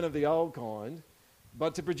better men of the old kind,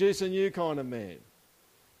 but to produce a new kind of man.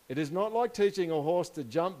 It is not like teaching a horse to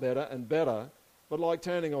jump better and better, but like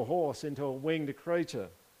turning a horse into a winged creature.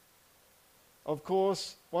 Of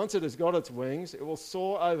course, once it has got its wings, it will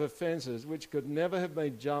soar over fences which could never have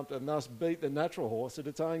been jumped and thus beat the natural horse at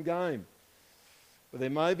its own game. But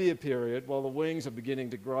there may be a period while the wings are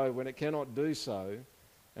beginning to grow when it cannot do so,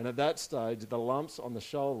 and at that stage the lumps on the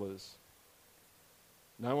shoulders,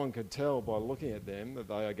 no one could tell by looking at them that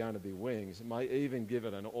they are going to be wings. It may even give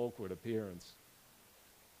it an awkward appearance.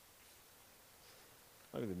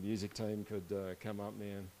 Maybe the music team could come up,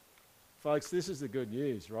 man. Folks, this is the good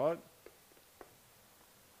news, right?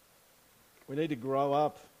 We need to grow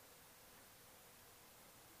up.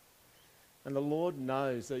 And the Lord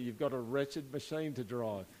knows that you've got a wretched machine to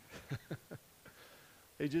drive.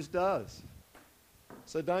 He just does.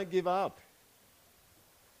 So don't give up.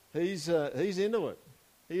 He's into it.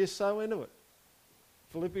 He is so into it.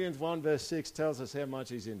 Philippians 1 verse 6 tells us how much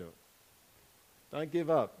he's into it. Don't give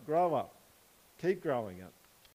up. Grow up. Keep growing up.